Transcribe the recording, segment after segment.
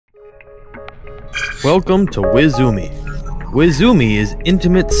Welcome to Wis&Umi. Wis&Umi is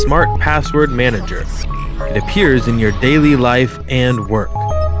Intimate Smart Password Manager. It appears in your daily life and work.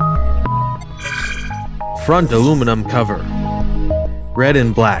 Front aluminum cover. Red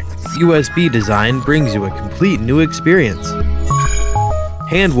and black USB design brings you a complete new experience.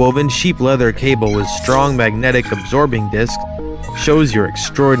 Hand-woven sheep leather cable with strong magnetic absorbing disc shows your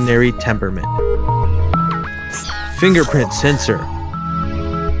extraordinary temperament. Fingerprint sensor.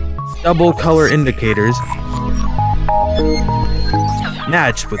 Double color indicators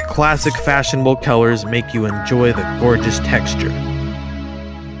matched with classic fashionable colors make you enjoy the gorgeous texture.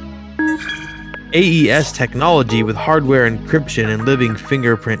 AES technology with hardware encryption and living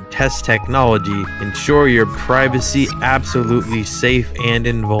fingerprint test technology ensure your privacy absolutely safe and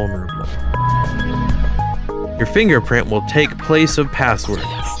invulnerable. Your fingerprint will take place of password,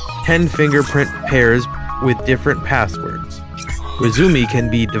 10 fingerprint pairs with different passwords. Wis&Umi can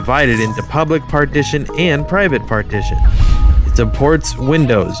be divided into public partition and private partition. It supports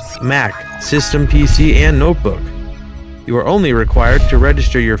Windows, Mac, System PC, and Notebook. You are only required to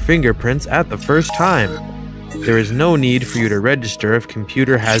register your fingerprints at the first time. There is no need for you to register if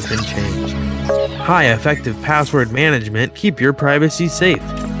computer has been changed. High effective password management keep your privacy safe.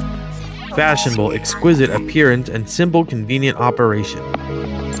 Fashionable, exquisite appearance and simple, convenient operation.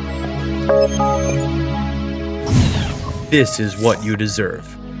 This is what you deserve.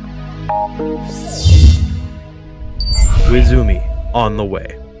 Wis&Umi, on the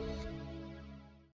way.